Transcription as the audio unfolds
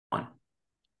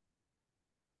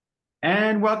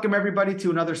And welcome everybody to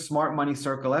another Smart Money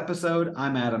Circle episode.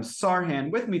 I'm Adam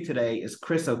Sarhan. With me today is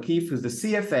Chris O'Keefe, who's the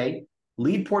CFA,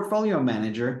 lead portfolio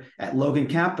manager at Logan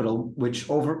Capital, which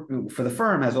for the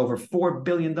firm has over $4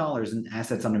 billion in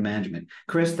assets under management.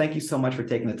 Chris, thank you so much for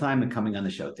taking the time and coming on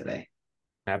the show today.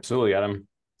 Absolutely, Adam.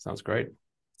 Sounds great.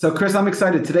 So Chris, I'm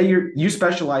excited. Today you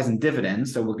specialize in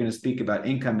dividends, so we're going to speak about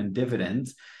income and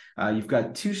dividends. You've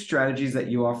got two strategies that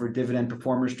you offer, Dividend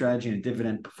Performers Strategy and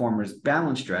Dividend Performers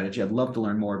Balanced Strategy. I'd love to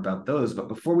learn more about those. But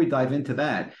before we dive into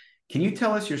that, can you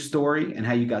tell us your story and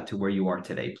how you got to where you are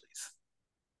today, please?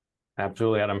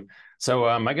 Absolutely, Adam. So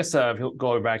I guess if you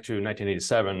go back to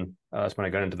 1987, that's when I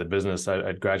got into the business.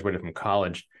 I graduated from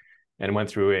college and went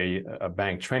through a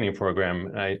bank training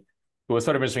program. And it was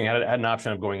sort of interesting. I had an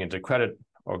option of going into credit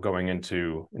or going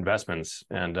into investments.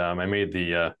 And I made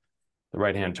the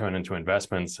right-hand turn into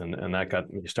investments, and that got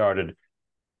me started.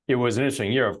 It was an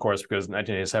interesting year, of course, because in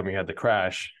 1987, we had the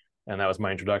crash, and that was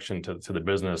my introduction to the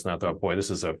business. And I thought, boy, this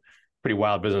is a pretty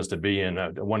wild business to be in. I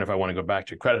wonder if I want to go back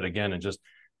to credit again and just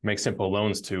make simple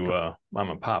loans to mom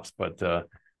and pops. But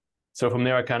so from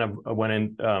there, I kind of went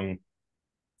in.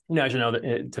 As you know,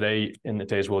 today, in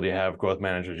today's world, you have growth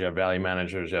managers, you have value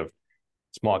managers, you have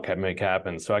small cap, mid cap.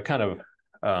 And so I kind of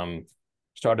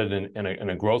started in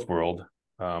a growth world.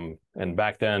 And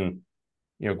back then,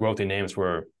 growthy names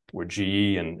were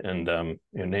GE and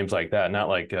names like that, not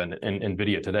like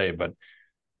NVIDIA today. But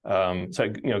so I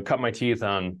cut my teeth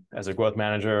on as a growth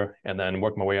manager, and then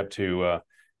worked my way up to.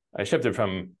 I shifted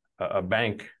from a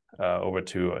bank over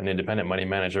to an independent money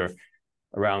manager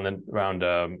around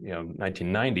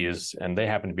 1990s, and they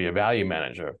happened to be a value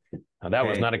manager. Now, that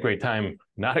was not a great time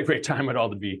at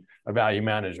all to be a value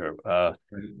manager. The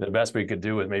best we could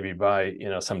do was maybe buy,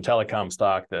 some telecom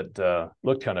stock that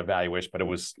looked kind of valuish, but it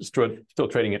was still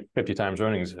trading at 50 times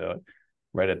earnings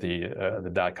right at the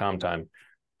dot-com time.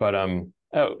 But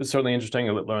it was certainly interesting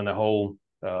to learn the whole,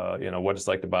 what it's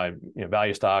like to buy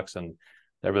value stocks, and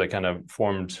that really kind of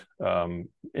formed in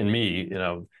me,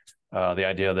 the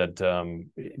idea that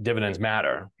dividends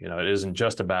matter. It isn't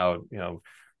just about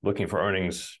looking for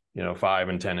earnings 5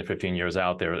 and 10 and 15 years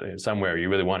out there somewhere. You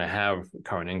really want to have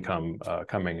current income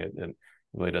coming. It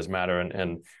really does matter.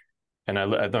 And I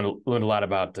learned a lot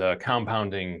about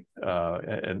compounding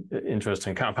interest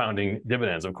and compounding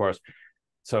dividends, of course.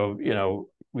 So,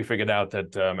 we figured out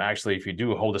that actually, if you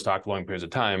do hold a stock for long periods of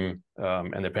time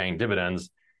and they're paying dividends,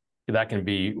 that can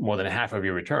be more than half of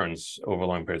your returns over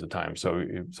long periods of time. So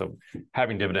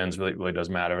having dividends really does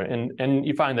matter. And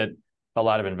you find that a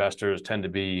lot of investors tend to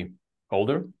be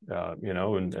older, and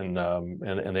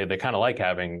they kind of like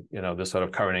having, this sort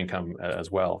of current income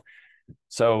as well.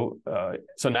 So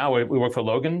now we work for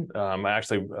Logan. I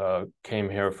actually came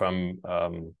here from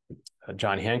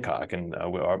John Hancock, and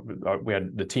we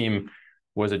had the team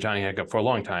was at John Hancock for a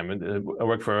long time. And I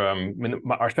worked for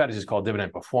our strategy is called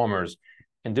Dividend Performers,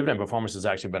 and Dividend Performers has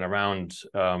actually been around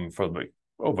for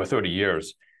over 30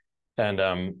 years, and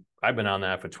I've been on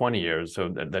that for 20 years. So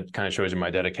that kind of shows you my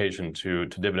dedication to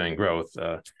dividend growth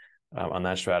on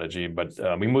that strategy. But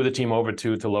we moved the team over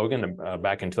to Logan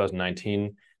back in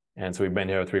 2019. And so we've been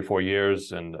here 3-4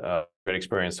 years, and great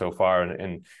experience so far.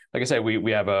 And like I said,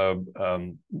 we have a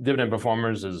Dividend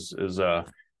Performers is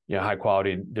high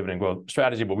quality dividend growth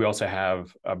strategy, but we also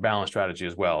have a balanced strategy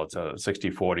as well. It's a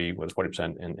 60-40 with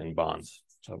 40% in bonds.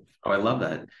 So, I love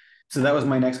that. So that was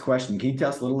my next question. Can you tell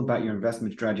us a little about your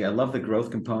investment strategy? I love the growth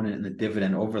component and the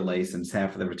dividend overlay, since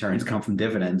half of the returns come from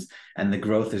dividends, and the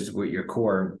growth is what your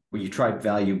core, where you tried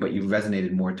value, but you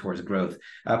resonated more towards growth.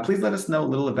 Please let us know a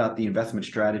little about the investment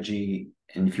strategy.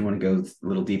 And if you want to go a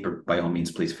little deeper, by all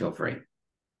means, please feel free.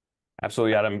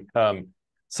 Absolutely, Adam.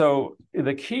 So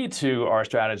the key to our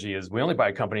strategy is we only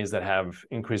buy companies that have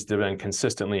increased dividend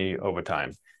consistently over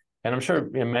time. And I'm sure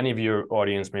many of your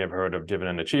audience may have heard of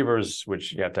dividend achievers,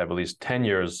 which you have to have at least 10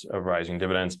 years of rising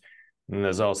dividends. And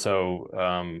there's also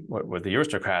with the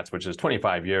aristocrats, which is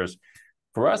 25 years.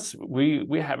 For us, we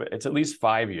have it's at least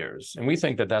 5 years, and we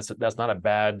think that that's not a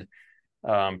bad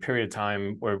period of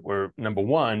time where number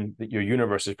one, that your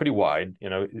universe is pretty wide.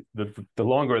 The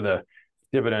longer the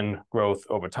dividend growth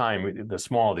over time, the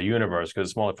smaller the universe, because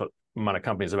a smaller amount of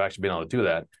companies have actually been able to do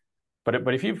that. But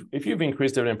if you've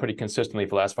increased dividend pretty consistently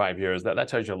for the last 5 years, that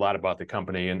tells you a lot about the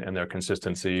company and their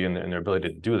consistency and their ability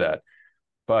to do that.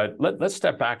 But let's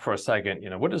step back for a second.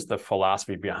 What is the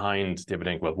philosophy behind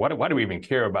dividend growth? Why do we even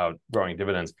care about growing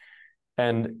dividends?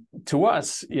 And to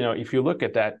us, if you look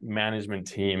at that management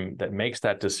team that makes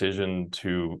that decision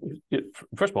to,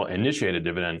 first of all, initiate a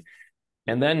dividend,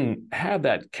 and then have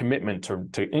that commitment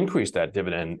to increase that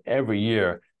dividend every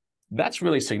year, that's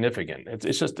really significant.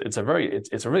 It's a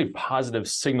really positive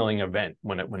signaling event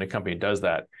when a company does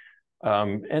that.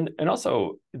 And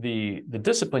also the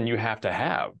discipline you have to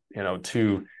have,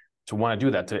 to want to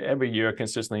do that, to every year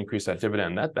consistently increase that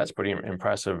dividend. That's pretty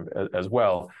impressive as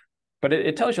well. But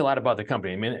it tells you a lot about the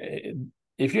company. I mean,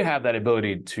 if you have that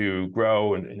ability to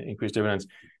grow and increase dividends,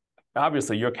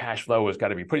 obviously your cash flow has got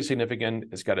to be pretty significant.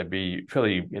 It's got to be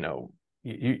fairly,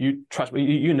 you trust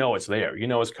me, it's there,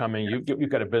 it's coming. You've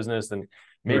got a business, and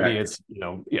maybe Correct.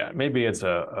 It's, maybe it's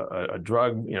a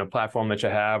drug, platform that you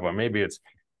have, or maybe it's,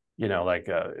 like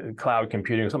cloud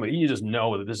computing or something. You just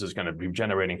know that this is going to be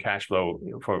generating cash flow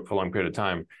for a long period of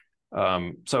time.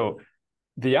 So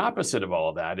the opposite of all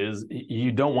of that is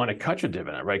you don't want to cut your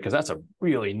dividend, right? Because that's a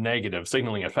really negative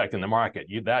signaling effect in the market.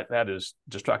 That is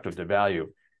destructive to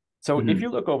value. So if you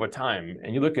look over time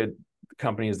and you look at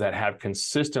companies that have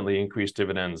consistently increased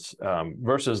dividends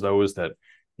versus those that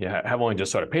have only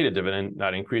just sort of paid a dividend,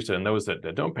 not increased it, and those that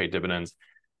don't pay dividends,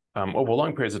 over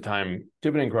long periods of time,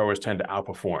 dividend growers tend to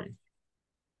outperform.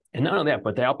 And not only that,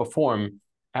 but they outperform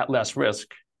at less risk.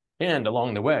 And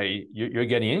along the way, you're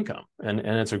getting income, and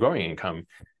it's a growing income.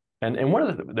 And one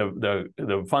of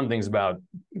the fun things about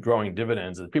growing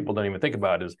dividends that people don't even think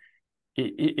about is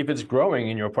if it's growing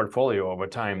in your portfolio over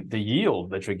time, the yield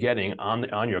that you're getting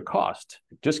on your cost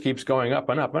just keeps going up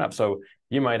and up and up. So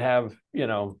you might have,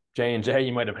 J&J,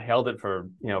 you might have held it for,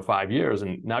 5 years,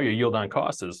 and now your yield on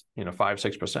cost is,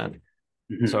 5-6%.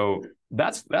 So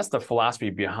that's the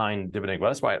philosophy behind dividend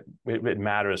growth. That's why it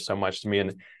matters so much to me.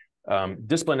 And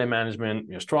discipline in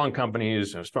management, strong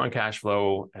companies, strong cash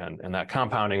flow, and that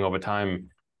compounding over time.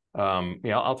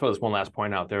 I'll throw this one last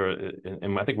point out there,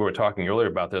 and I think we were talking earlier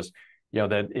about this.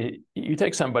 That you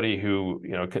take somebody who,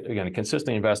 again,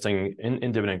 consistently investing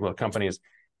in dividend growth companies,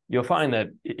 you'll find that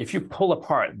if you pull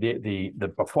apart the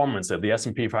performance of the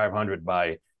S&P 500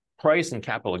 by price and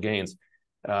capital gains,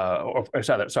 price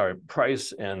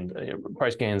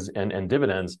gains and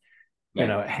dividends,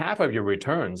 half of your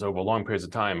returns over long periods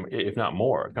of time, if not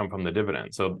more, come from the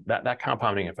dividend. So that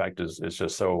compounding effect is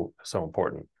just so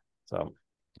important. So.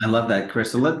 I love that,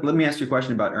 Chris. So let me ask you a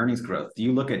question about earnings growth. Do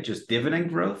you look at just dividend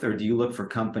growth, or do you look for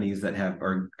companies that have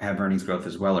earnings growth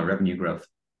as well, or revenue growth?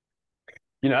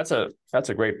 That's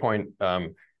a great point.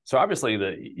 So obviously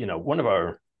one of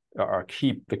our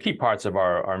key parts of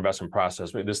our investment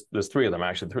process, there's three of them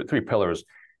actually, three pillars.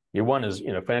 One is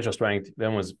financial strength,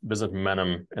 then was business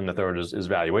momentum, and the third is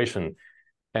valuation.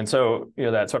 And so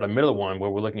that sort of middle one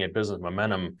where we're looking at business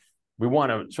momentum, we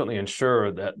want to certainly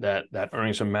ensure that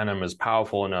earnings momentum is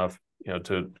powerful enough,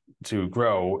 to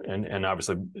grow, and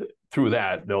obviously through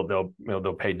that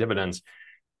they'll pay dividends.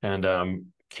 And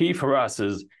key for us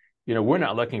is, we're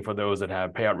not looking for those that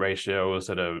have payout ratios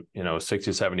that are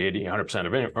 60, 70, 80, 100%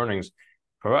 of earnings.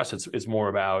 For us, it's more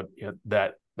about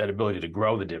that ability to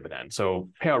grow the dividend. So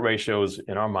payout ratios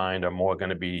in our mind are more going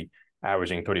to be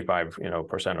averaging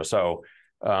 35% or so.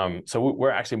 So we're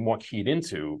actually more keyed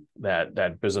into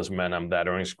that business momentum, that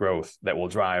earnings growth that will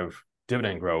drive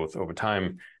dividend growth over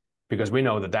time, because we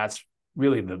know that that's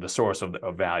really the source of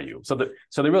value. So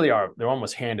they really are, they're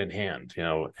almost hand in hand,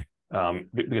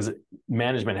 because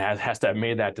management has to have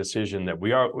made that decision that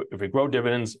if we grow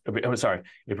dividends, if earnings are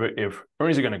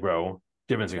going to grow,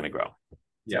 dividends are going to grow.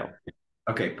 Yeah.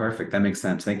 Okay, perfect. That makes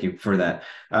sense. Thank you for that.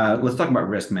 Let's talk about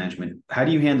risk management. How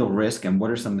do you handle risk, and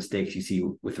what are some mistakes you see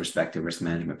with respect to risk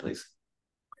management, please?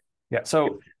 Yeah,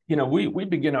 so we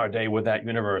begin our day with that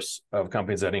universe of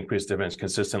companies that increase dividends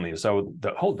consistently. So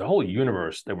the whole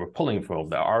universe that we're pulling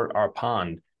from, our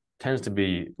pond, tends to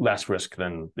be less risk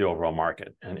than the overall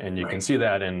market, and you can see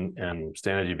that in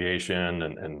standard deviation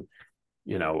and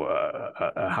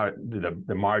how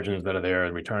the margins that are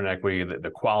there, return on equity, the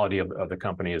quality of the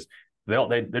companies.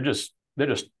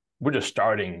 We're just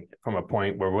starting from a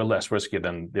point where we're less risky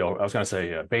than I was going to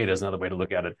say beta is another way to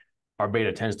look at it. Our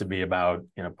beta tends to be about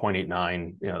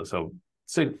 0.89. So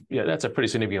that's a pretty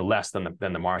significant less than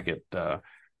the market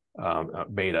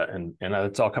beta, and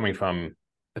it's all coming from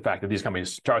the fact that these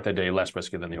companies start their day less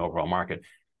risky than the overall market.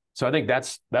 So I think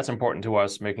that's important to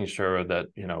us, making sure that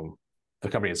the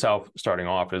company itself starting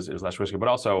off is less risky, but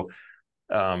also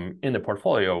in the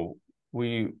portfolio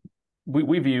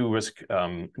we view risk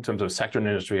in terms of sector and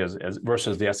industry as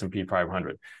versus the S&P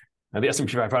 500. Now, the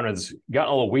S&P 500 has gotten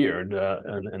a little weird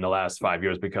in the last 5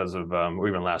 years because of, or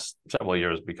even last several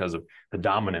years, because of the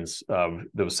dominance of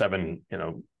those 7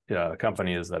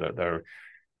 companies that are.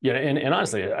 And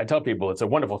honestly, I tell people it's a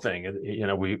wonderful thing.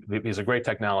 These are great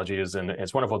technologies, and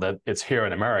it's wonderful that it's here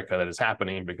in America that it's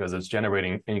happening, because it's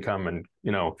generating income and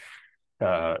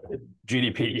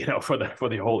GDP for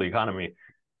the whole economy.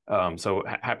 So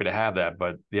happy to have that,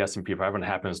 but the S&P 500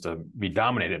 happens to be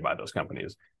dominated by those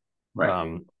companies.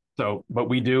 Right. But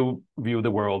we do view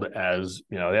the world as,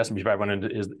 the S&P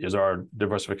 500 is our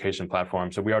diversification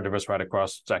platform. So we are diversified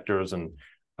across sectors, and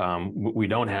we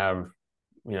don't have,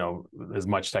 as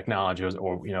much technology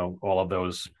or all of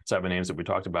those 7 names that we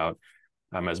talked about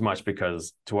as much,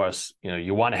 because to us,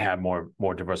 you want to have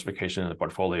more diversification in the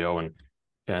portfolio.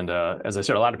 And as I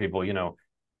said, a lot of people,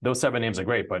 those 7 names are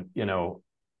great, but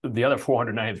the other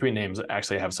 493 names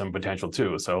actually have some potential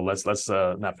too. So let's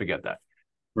not forget that.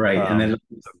 Right. And then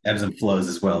ebbs and flows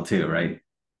as well too, right?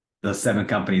 Those 7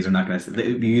 companies are not going to.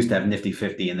 You used to have Nifty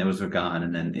 50, and those are gone,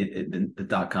 and then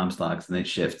the .com stocks, and it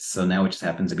shifts. So now it just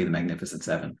happens to be the Magnificent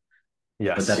Seven.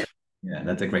 Yes. But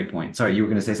that's a great point. Sorry, you were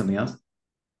going to say something else?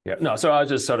 Yeah. No. So I was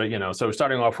just sort of, so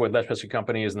starting off with less risky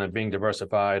companies and then being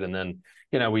diversified, and then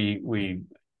we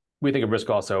think of risk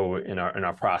also in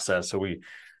our process. So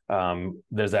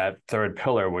there's that third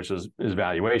pillar, which is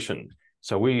valuation.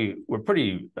 So we're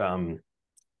pretty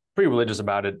religious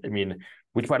about it. I mean,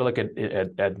 we try to look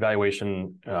at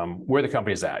valuation, where the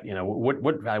company's at.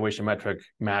 What valuation metric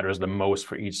matters the most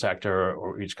for each sector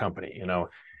or each company.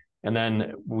 And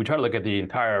then we try to look at the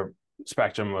entire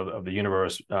spectrum of the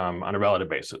universe on a relative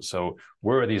basis. So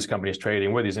where are these companies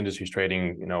trading? Where are these industries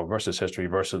trading? Versus history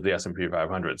versus the S&P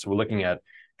 500. So we're looking at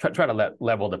try to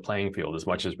level the playing field as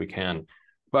much as we can.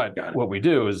 But what we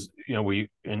do is,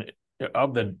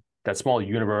 that small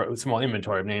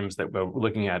inventory of names that we're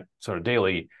looking at sort of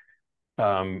daily,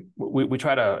 we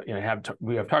try to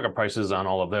we have target prices on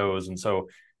all of those, and so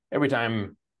every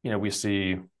time we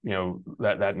see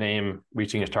that name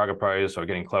reaching its target price or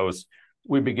getting close,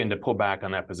 we begin to pull back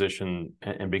on that position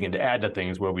and begin to add to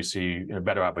things where we see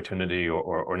better opportunity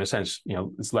or in a sense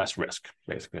it's less risk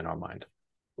basically in our mind.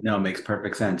 No, it makes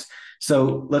perfect sense.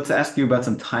 So let's ask you about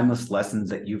some timeless lessons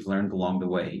that you've learned along the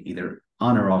way, either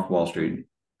on or off Wall Street.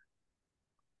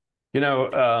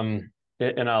 And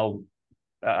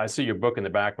I see your book in the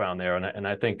background there, and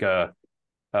I think the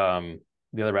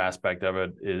other aspect of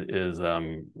it is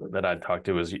that I'd talk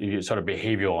to is sort of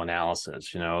behavioral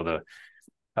analysis.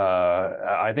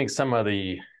 I think some of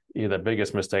the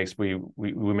biggest mistakes we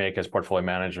make as portfolio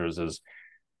managers is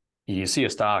you see a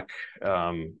stock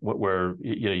where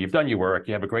you've done your work,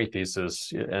 you have a great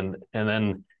thesis, and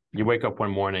then you wake up one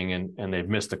morning and they've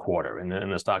missed a quarter,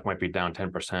 and the stock might be down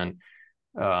 10%.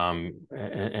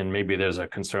 And maybe there's a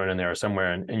concern in there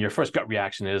somewhere, and your first gut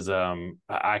reaction is,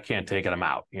 I can't take it, I'm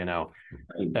out, and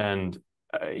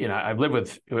I've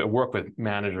worked with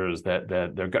managers that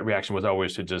their gut reaction was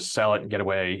always to just sell it and get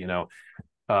away,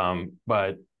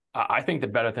 but I think the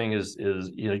better thing is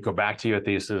go back to your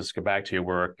thesis, go back to your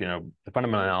work, the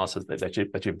fundamental analysis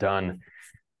that you've done,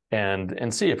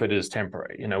 and see if it is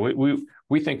temporary.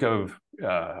 We think of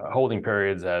holding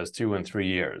periods as 2 and 3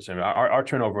 years, and our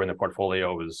turnover in the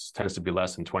portfolio tends to be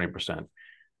less than 20%.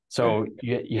 So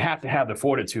you have to have the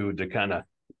fortitude to kind of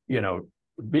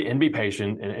be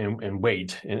patient and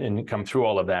wait and come through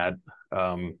all of that.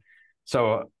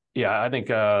 So I think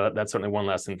that's certainly one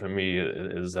lesson for me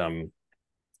is don't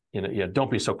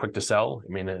be so quick to sell.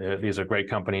 I mean, these are great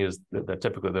companies that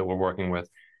typically that we're working with.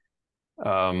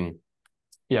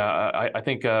 I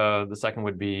think the second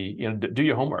would be do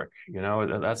your homework.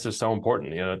 That's just so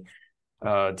important.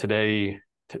 Today,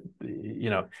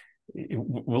 a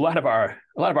lot of our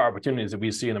opportunities that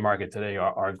we see in the market today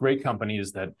are great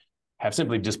companies that have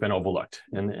simply just been overlooked,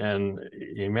 and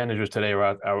managers today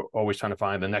are always trying to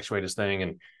find the next greatest thing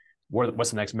and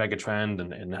what's the next mega trend,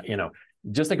 and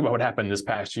just think about what happened this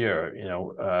past year.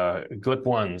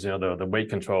 GLP-1s, the weight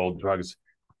control drugs.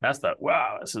 That's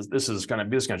wow. This is going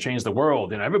to change the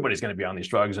world. Everybody's going to be on these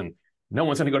drugs, and no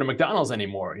one's going to go to McDonald's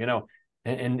anymore.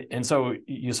 And so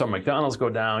you saw McDonald's go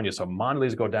down, you saw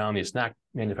Mondelez go down, these snack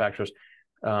manufacturers,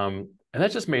 and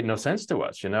that just made no sense to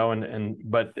us.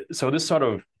 But so this sort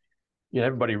of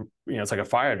everybody, it's like a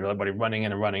fire drill, everybody running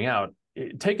in and running out.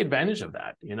 Take advantage of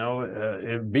that.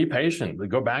 Be patient.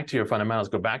 Go back to your fundamentals.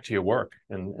 Go back to your work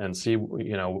and see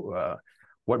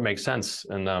what makes sense.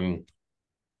 And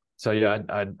so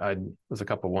there's a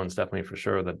couple of ones definitely for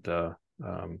sure that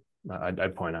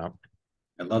I'd point out.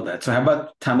 I love that. So how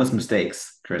about timeless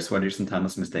mistakes, Chris? What are some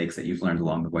timeless mistakes that you've learned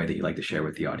along the way that you'd like to share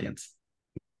with the audience?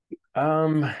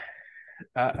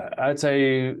 I'd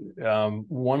say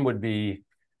one would be,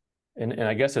 and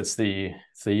I guess it's the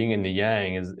yin and the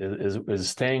yang is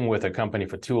staying with a company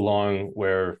for too long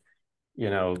where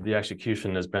the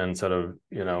execution has been sort of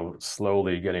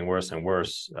slowly getting worse and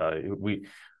worse.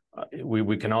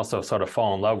 We can also sort of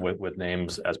fall in love with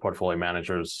names as portfolio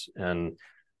managers, and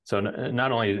so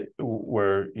not only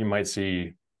where you might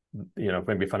see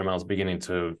maybe fundamentals beginning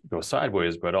to go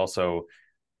sideways, but also,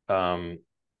 and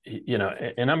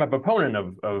I'm a proponent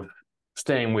of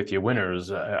staying with your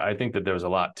winners. I think that there's a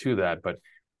lot to that, but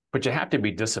you have to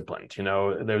be disciplined.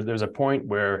 There's a point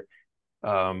where,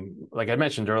 like I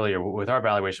mentioned earlier, with our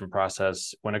valuation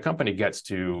process, when a company gets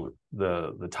to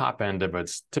the top end of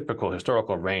its typical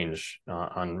historical range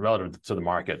on relative to the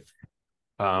market,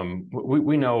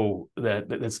 we know that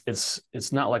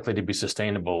it's not likely to be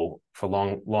sustainable for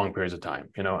long periods of time.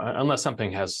 Unless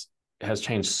something has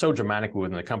changed so dramatically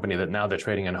within the company that now they're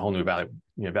trading in a whole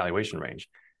new valuation range.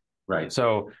 Right.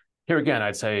 So here again,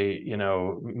 I'd say,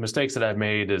 mistakes that I've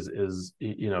made is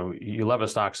you love a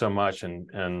stock so much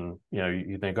and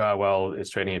you think, oh, well, it's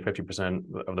trading at 50%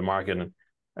 of the market, and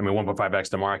 1.5x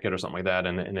the market or something like that,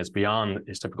 and it's beyond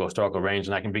its typical historical range,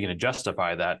 and I can begin to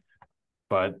justify that.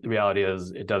 But the reality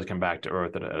is it does come back to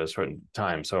earth at a certain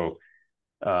time. So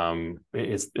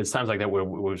it's times like that where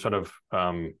we've sort of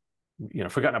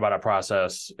forgotten about our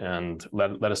process and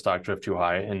let a stock drift too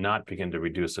high and not begin to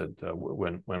reduce it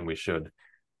when we should.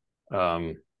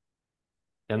 And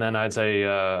then I'd say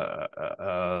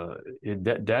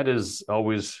debt is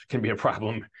always can be a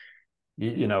problem.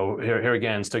 Here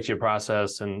again, stick to your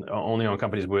process and only own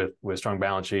companies with strong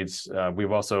balance sheets.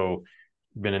 We've also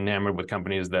been enamored with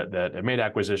companies that have made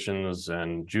acquisitions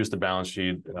and juiced the balance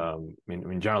sheet.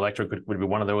 General Electric would be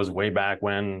one of those way back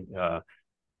when.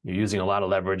 You're using a lot of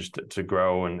leverage to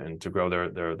grow and to grow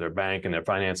their bank and their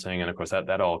financing, and of course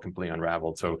that all completely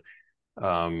unraveled. So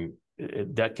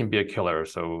that can be a killer.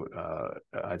 So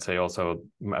I'd say also,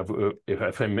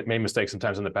 if I made mistakes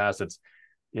sometimes in the past, it's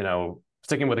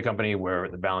sticking with a company where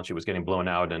the balance sheet was getting blown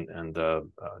out and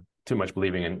too much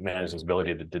believing in management's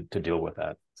ability to deal with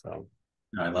that. So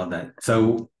I love that.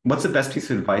 So what's the best piece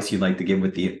of advice you'd like to give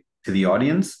to the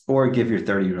audience, or give your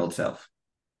 30-year-old self?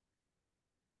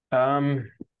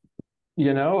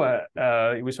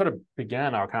 We sort of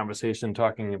began our conversation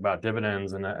talking about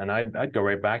dividends, and I'd go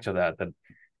right back to that.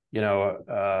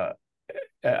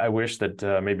 I wish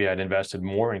that maybe I'd invested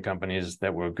more in companies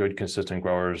that were good, consistent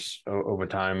growers over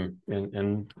time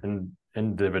in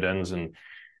dividends, and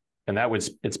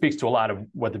that it speaks to a lot of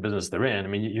what the business they're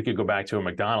in. You could go back to a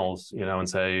McDonald's, and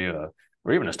say, or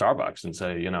even a Starbucks, and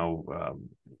say,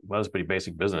 well, it's a pretty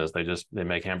basic business. They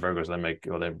make hamburgers, they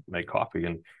make coffee,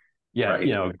 and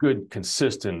right. Good,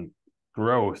 consistent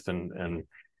growth and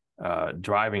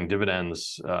driving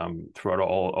dividends throughout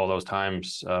all those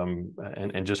times,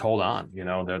 and just hold on.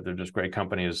 They're just great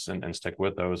companies, and stick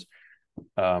with those.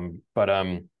 But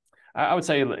I would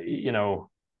say,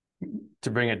 to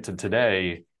bring it to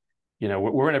today,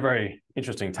 we're in a very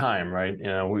interesting time, right?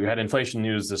 We had inflation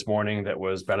news this morning that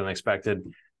was better than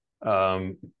expected.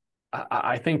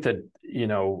 I think that,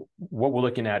 what we're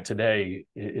looking at today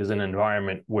is an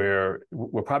environment where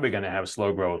we're probably going to have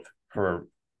slow growth for,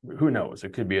 who knows,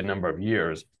 it could be a number of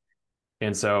years.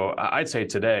 And so I'd say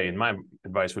today, and my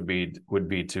advice would be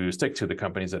to stick to the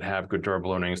companies that have good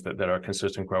durable earnings, that are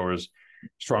consistent growers,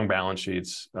 strong balance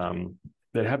sheets,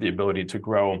 that have the ability to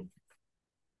grow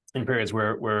in periods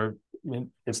where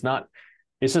it's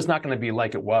just not going to be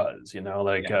like it was,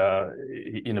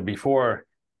 before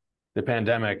the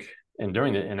pandemic and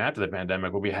during and after the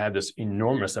pandemic, where we had this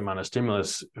enormous amount of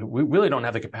stimulus. We really don't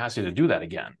have the capacity to do that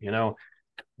again.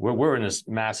 We're in this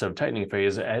massive tightening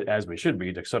phase, as we should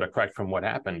be, to sort of correct from what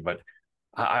happened. But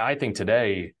I think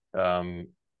today,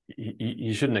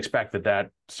 you shouldn't expect that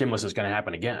stimulus is going to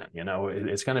happen again.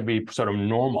 It's going to be sort of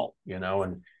normal,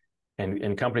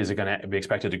 and companies are going to be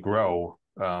expected to grow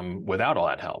without all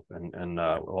that help and with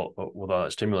all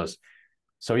that stimulus.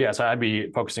 So yes, I'd be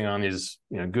focusing on these,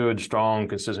 good, strong,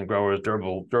 consistent growers,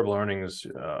 durable earnings,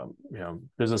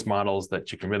 business models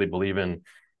that you can really believe in,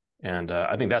 and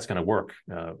I think that's going to work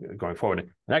going forward.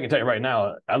 And I can tell you right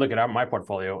now, I look at my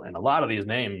portfolio, and a lot of these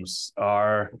names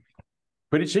are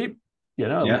pretty cheap,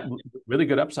 really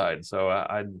good upside. So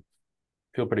I'd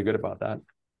feel pretty good about that.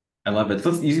 I love it.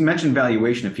 So you mentioned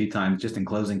valuation a few times. Just in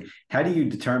closing, how do you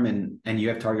determine, and you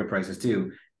have target prices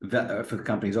too, for the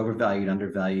companies overvalued,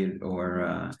 undervalued,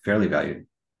 or fairly valued?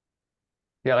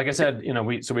 Yeah, like I said,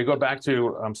 we go back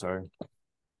to, I'm sorry,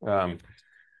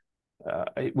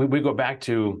 we go back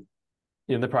to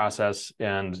the process,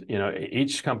 and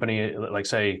each company, like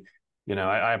say,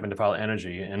 I happen to follow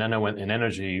energy, and I know in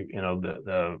energy,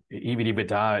 the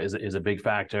EV/EBITDA is a big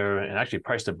factor, and actually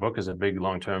price to book is a big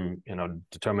long-term,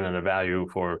 determinant of value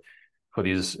for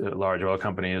these large oil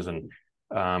companies. And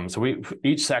so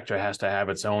each sector has to have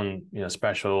its own,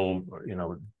 special,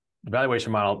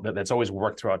 valuation model that's always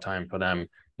worked throughout time for them.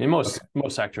 In most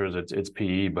sectors, it's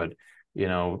PE, but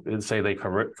say like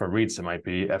for REITs, it might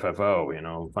be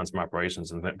FFO, funds from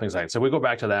operations and things like that. So we go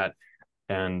back to that,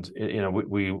 and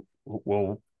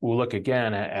we'll look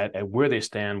again at where they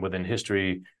stand within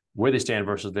history, where they stand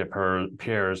versus their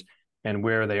peers, and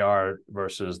where they are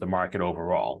versus the market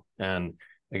overall. And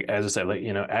as I said,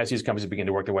 as these companies begin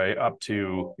to work their way up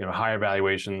to higher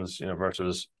valuations,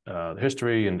 versus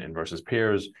history and versus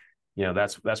peers,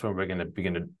 that's when we're going to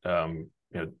begin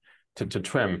to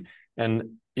trim.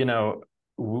 And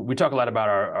we talk a lot about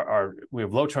our we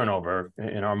have low turnover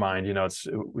in our mind. It's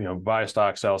buy a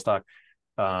stock, sell a stock.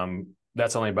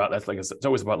 It's always about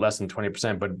less than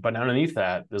 20%. But underneath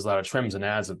that, there's a lot of trims and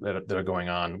adds that are going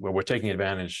on where we're taking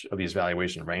advantage of these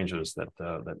valuation ranges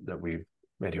that we've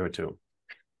adhered to.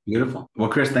 Beautiful. Well,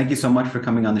 Chris, thank you so much for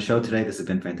coming on the show today. This has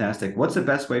been fantastic. What's the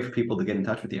best way for people to get in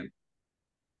touch with you?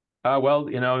 If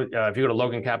you go to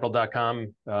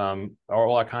logancapital.com,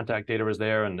 all our contact data is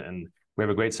there, and we have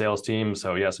a great sales team.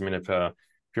 So yes, if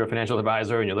you're a financial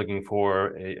advisor and you're looking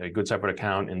for a good separate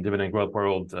account in dividend growth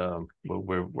world,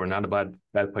 we're not a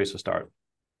bad place to start.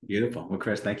 Beautiful. Well,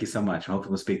 Chris, thank you so much.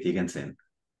 Hopefully we'll speak to you again soon.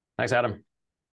 Thanks, Adam.